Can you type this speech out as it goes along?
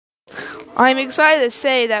I'm excited to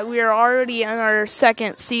say that we are already in our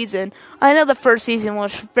second season. I know the first season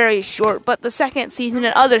was very short, but the second season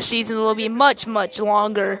and other seasons will be much, much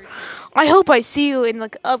longer. I hope I see you in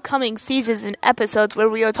the upcoming seasons and episodes where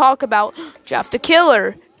we will talk about Jeff the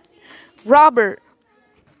Killer, Robert,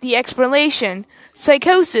 The Explanation,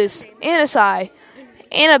 Psychosis, Anasai,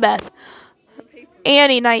 Annabeth,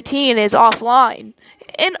 Annie 19 is offline,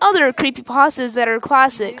 and other creepypastas that are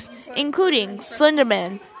classics, including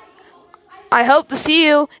Slenderman. I hope to see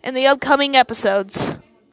you in the upcoming episodes.